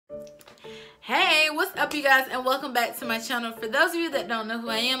what's up you guys, and welcome back to my channel. For those of you that don't know who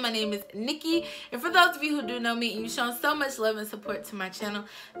I am, my name is Nikki, and for those of you who do know me and you've shown so much love and support to my channel,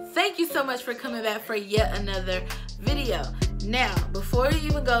 thank you so much for coming back for yet another video. Now, before we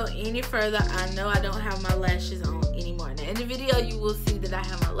even go any further, I know I don't have my lashes on anymore. Now in the video you will see that I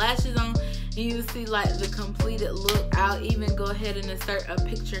have my lashes on, and you will see like the completed look. I'll even go ahead and insert a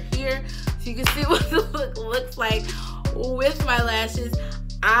picture here so you can see what the look looks like with my lashes.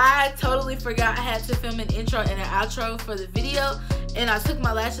 I totally forgot I had to film an intro and an outro for the video, and I took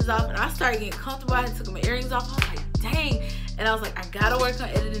my lashes off and I started getting comfortable. I took my earrings off. I was like, dang. And I was like, I gotta work on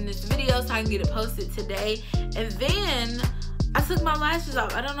editing this video so I can get it posted today. And then I took my lashes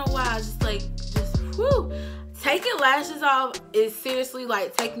off. I don't know why. I just whew. Taking lashes off is seriously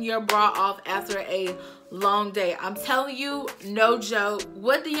like taking your bra off after a long day. I'm telling you, no joke.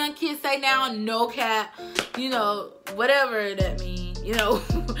 What the young kids say now, no cap, you know, whatever that means, you know.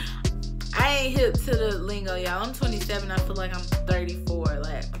 I ain't hip to the lingo, y'all. I'm 27. I feel like I'm 34,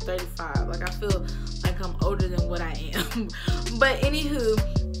 like I'm 35. Like I feel like I'm older than what I am. But anywho,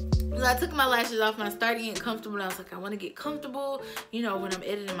 I took my lashes off and I started getting comfortable, and I was like, I want to get comfortable, you know, when I'm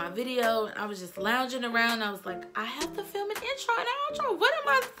editing my video. And I was just lounging around. I was like, I have to film an intro and an outro. What am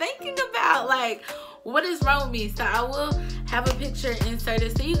I thinking about? Like, what is wrong with me? So I will have a picture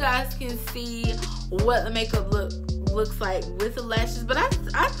inserted so you guys can see what the makeup looks like with the lashes. But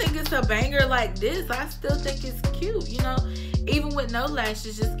I think it's a banger like this. I still think it's cute, you know. Even with no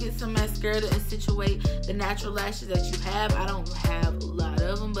lashes, just get some mascara to accentuate the natural lashes that you have. I don't have a lot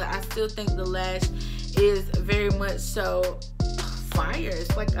of them, but I still think the lash is very much so fire.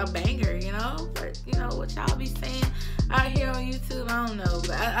 It's like a banger, you know. But you know what y'all be saying out here on YouTube, I don't know,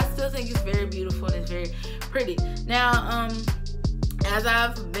 but I still think it's very beautiful and it's very pretty. Now, as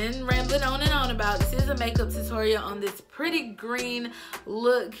I've been rambling on and on about, this is a makeup tutorial on this pretty green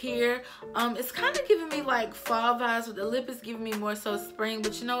look here. It's kind of giving me like fall vibes, but the lip is giving me more so spring.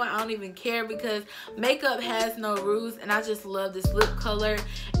 But you know what, I don't even care because makeup has no rules, and I just love this lip color.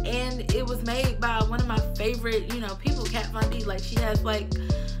 And it was made by one of my favorite, you know, people, Kat Von D. Like, she has like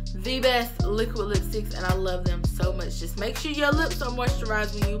the best liquid lipsticks, and I love them so much. Just make sure your lips are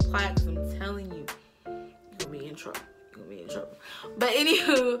moisturized when you apply, because I'm telling you, you're gonna be in trouble. But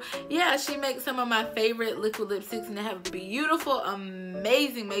anywho, yeah, she makes some of my favorite liquid lipsticks, and they have beautiful,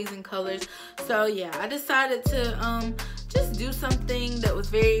 amazing colors. So yeah, I decided to just do something that was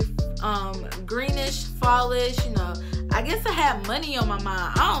very greenish, fallish, you know. I guess I had money on my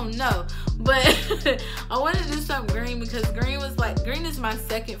mind, I don't know, but I wanted to do something green because green is my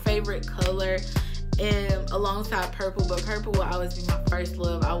second favorite color, and alongside purple. But purple will always be my first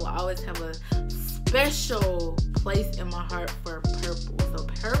love. I will always have a special place in my heart for purple. So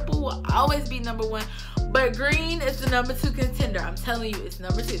purple will always be number one, but green is the number 2 contender. I'm telling you, it's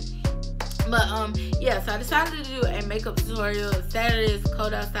number 2. But yeah, so I decided to do a makeup tutorial. Saturday is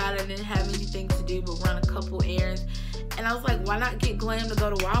cold outside. I didn't have anything to do but run a couple errands, and I was like, why not get glam to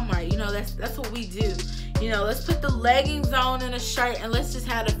go to Walmart? You know, that's what we do. You know, let's put the leggings on and a shirt, and let's just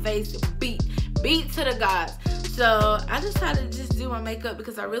have the face beat to the gods. So I decided to just do my makeup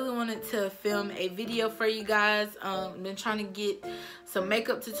because I really wanted to film a video for you guys. I've been trying to get some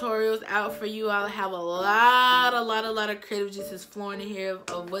makeup tutorials out for you. I have a lot of creative juices flowing in here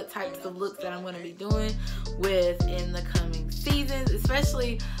of what types of looks that I'm going to be doing in the coming seasons,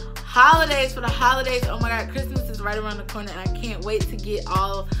 especially holidays. For the holidays, oh my god, Christmas is right around the corner, and I can't wait to get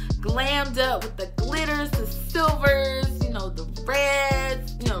all glammed up with the glitters, the silvers, you know, the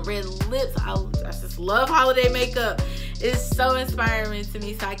reds, you know, red lips. I just love holiday makeup. It's so inspiring to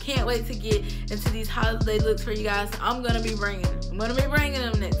me, so I can't wait to get into these holiday looks for you guys. I'm gonna be bringing them. I'm gonna be bringing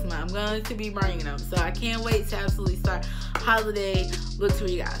them next month. I'm going to be bringing them, so I can't wait to absolutely start holiday looks for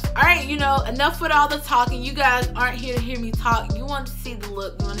you guys. All right, you know, enough with all the talking. You guys aren't here to hear me talk. You want to see the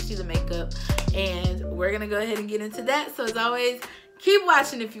look, you want to see the makeup, and we're gonna go ahead and get into that. So as always, keep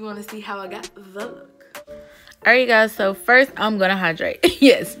watching if you want to see how I got the look. Alright guys, so first I'm gonna hydrate.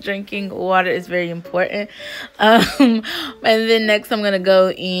 Yes, drinking water is very important. And then next I'm gonna go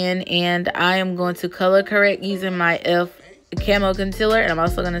in and I am going to color correct using my Camo concealer, and I'm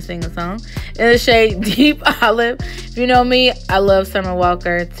also gonna sing a song in the shade Deep Olive. If you know me, I love Summer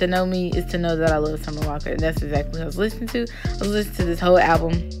Walker. To know me is to know that I love Summer Walker, and that's exactly what I was listening to. I was listening to this whole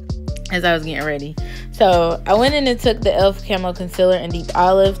album as I was getting ready. So I went in and took the e.l.f. Camo Concealer in Deep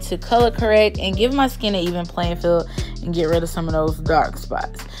Olive to color correct and give my skin an even playing field and get rid of some of those dark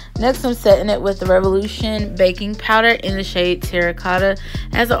spots. Next, I'm setting it with the Revolution Baking Powder in the shade Terracotta.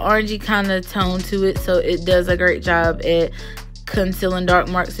 It has an orangey kind of tone to it, so it does a great job at concealing dark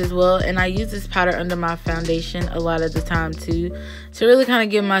marks as well. And I use this powder under my foundation a lot of the time too, to really kind of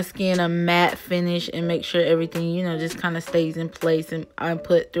give my skin a matte finish and make sure everything, you know, just kind of stays in place and I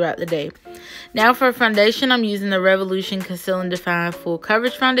put throughout the day. Now for foundation, I'm using the Revolution Conceal and Define Full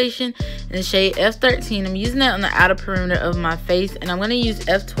Coverage Foundation in the shade F13. I'm using that on the outer perimeter of my face, and I'm going to use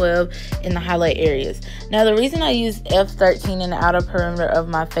F12 in the highlight areas. Now the reason I use F13 in the outer perimeter of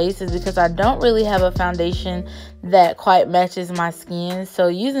my face is because I don't really have a foundation that quite matches my skin. So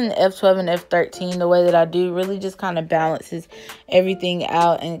using the F12 and F13 the way that I do really just kind of balances everything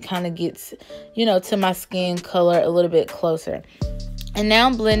out and kind of gets, you know, to my skin color a little bit closer. And now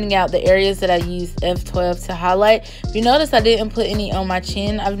I'm blending out the areas that I use F12 to highlight. If you notice, I didn't put any on my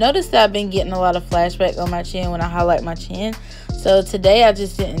chin. I've noticed that I've been getting a lot of flashback on my chin when I highlight my chin. So today I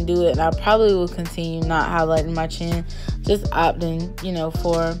just didn't do it, and I probably will continue not highlighting my chin, just opting, you know,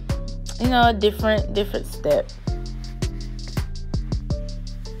 for, you know, a different step.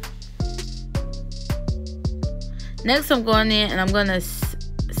 Next, I'm going in and I'm going to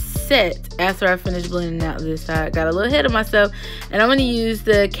set after I finish blending out this side. Got a little ahead of myself, and I'm going to use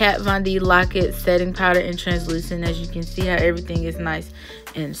the Kat Von D Lock-It setting powder in translucent. As you can see how everything is nice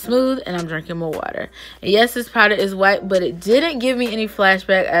and smooth, and I'm drinking more water. And yes, this powder is white, but it didn't give me any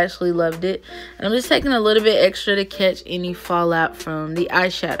flashback. I actually loved it. And I'm just taking a little bit extra to catch any fallout from the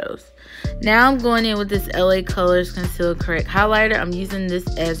eyeshadows. Now I'm going in with this LA Colors Conceal Correct highlighter. I'm using this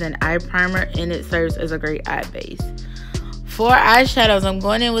as an eye primer, and it serves as a great eye base. For eyeshadows, I'm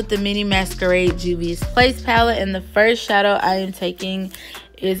going in with the Mini Masquerade Juvias Place palette, and the first shadow I am taking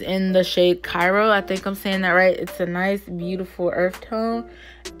is in the shade Cairo. I think I'm saying that right. It's a nice, beautiful earth tone,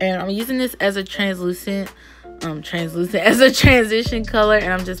 and I'm using this as a transition color,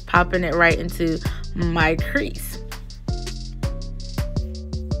 and I'm just popping it right into my crease.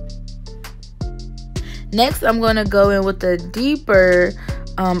 Next, I'm going to go in with the deeper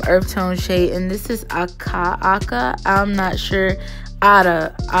earth tone shade, and this is Aka. I'm not sure.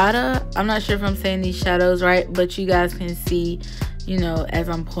 Ada. I'm not sure if I'm saying these shadows right, but you guys can see, you know, as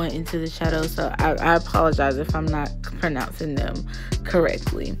I'm pointing to the shadows. So I apologize if I'm not pronouncing them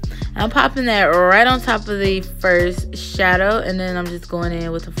correctly. I'm popping that right on top of the first shadow, and then I'm just going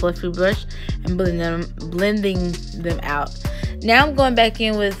in with a fluffy brush and blending them out. Now I'm going back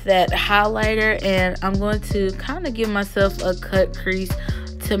in with that highlighter, and I'm going to kind of give myself a cut crease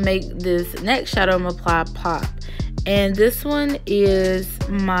to make this next shadow I'm apply pop. And this one is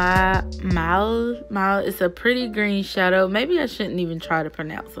my Mal. It's a pretty green shadow. Maybe I shouldn't even try to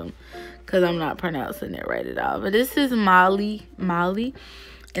pronounce them because I'm not pronouncing it right at all. But this is Molly.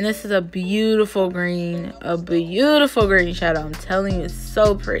 And this is a beautiful green shadow. I'm telling you, it's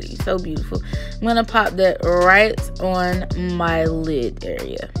so pretty, so beautiful. I'm going to pop that right on my lid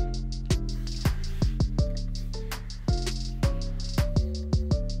area.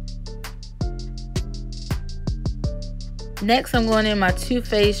 Next, I'm going in my Too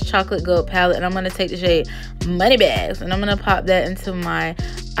Faced Chocolate Gold palette, and I'm going to take the shade Money Bags, and I'm going to pop that into my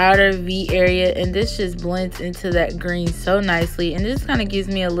outer V area, and this just blends into that green so nicely, and this kind of gives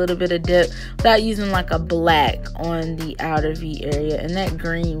me a little bit of depth without using like a black on the outer V area, and that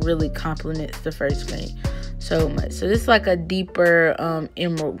green really complements the first green so much. So this is like a deeper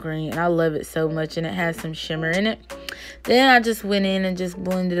emerald green, and I love it so much, and it has some shimmer in it. Then I just went in and just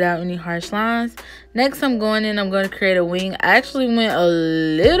blended out any harsh lines. Next, I'm going in, I'm going to create a wing. I actually went a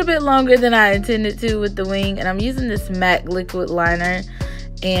little bit longer than I intended to with the wing, and I'm using this MAC liquid liner.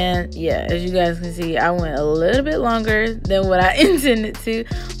 And yeah, as you guys can see, I went a little bit longer than what I intended to,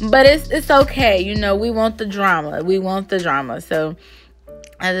 but it's okay. You know, we want the drama. So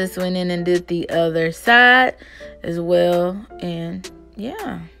I just went in and did the other side as well, and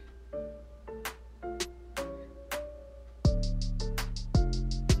yeah.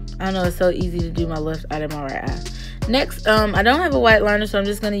 I know it's so easy to do my left eye and my right eye. Next, I don't have a white liner, so I'm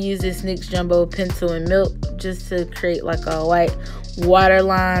just going to use this NYX Jumbo Pencil-Milk just to create like a white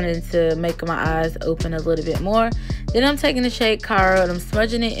waterline and to make my eyes open a little bit more. Then I'm taking the shade Cairo, and I'm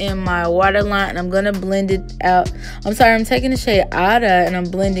smudging it in my waterline, and I'm going to blend it out. I'm taking the shade Ada, and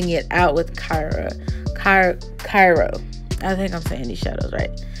I'm blending it out with Cairo. I think I'm saying these shadows right.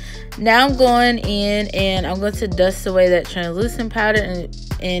 Now I'm going in and I'm going to dust away that translucent powder and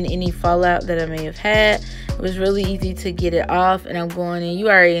any fallout that I may have had. It was really easy to get it off, and I'm going in, you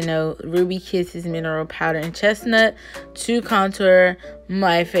already know, Ruby Kisses mineral powder and Chestnut to contour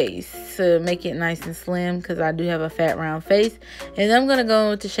my face to make it nice and slim because I do have a fat round face. And then I'm going to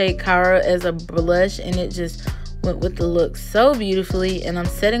go with the shade Cairo as a blush, and it just went with the look so beautifully. And I'm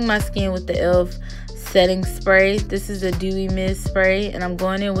setting my skin with the e.l.f. setting spray. This is a Dewy Mist spray, and I'm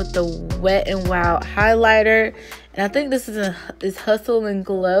going in with the Wet n Wild highlighter, And I think this is Hustle and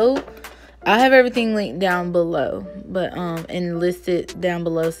Glow. I'll have everything linked down below, but and listed down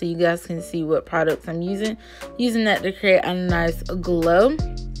below so you guys can see what products I'm using. Using that to create a nice glow.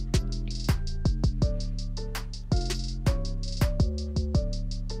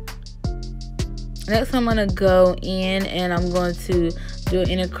 Next, I'm gonna go in and I'm going to do an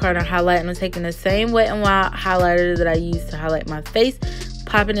inner corner highlight. And I'm taking the same Wet n Wild highlighter that I used to highlight my face,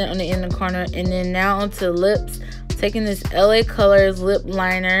 popping it on the inner corner, and then now onto lips. Taking this LA Colors lip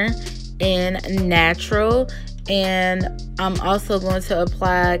liner in Natural, and I'm also going to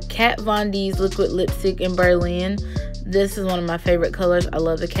apply Kat Von D's liquid lipstick in Berlin. This is one of my favorite colors. I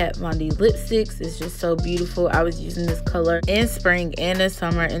love the Kat Von D lipsticks. It's just so beautiful. I was using this color in spring and in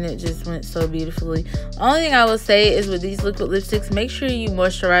summer, and it just went so beautifully. Only thing I will say is with these liquid lipsticks, make sure you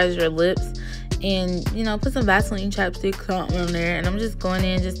moisturize your lips. And, you know, put some Vaseline chapstick on there. And I'm just going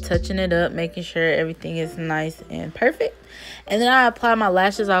in, just touching it up, making sure everything is nice and perfect. And then I apply my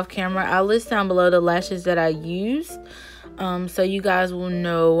lashes off camera. I'll list down below the lashes that I used, so you guys will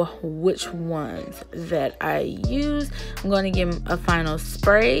know which ones that I use. I'm going to give a final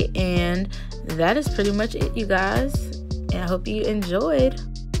spray. And that is pretty much it, you guys. And I hope you enjoyed.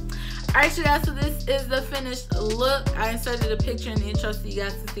 Alright, you guys, so this is the finished look. I inserted a picture in the intro so you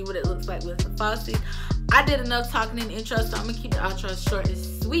guys can see what it looks like with the falsies. I did enough talking in the intro, so I'm going to keep the outro short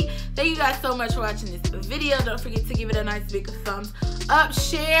and sweet. Thank you guys so much for watching this video. Don't forget to give it a nice big thumbs up.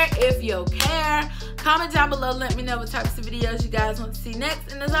 Share if you care. Comment down below. Let me know what types of videos you guys want to see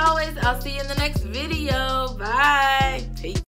next. And as always, I'll see you in the next video. Bye. Peace.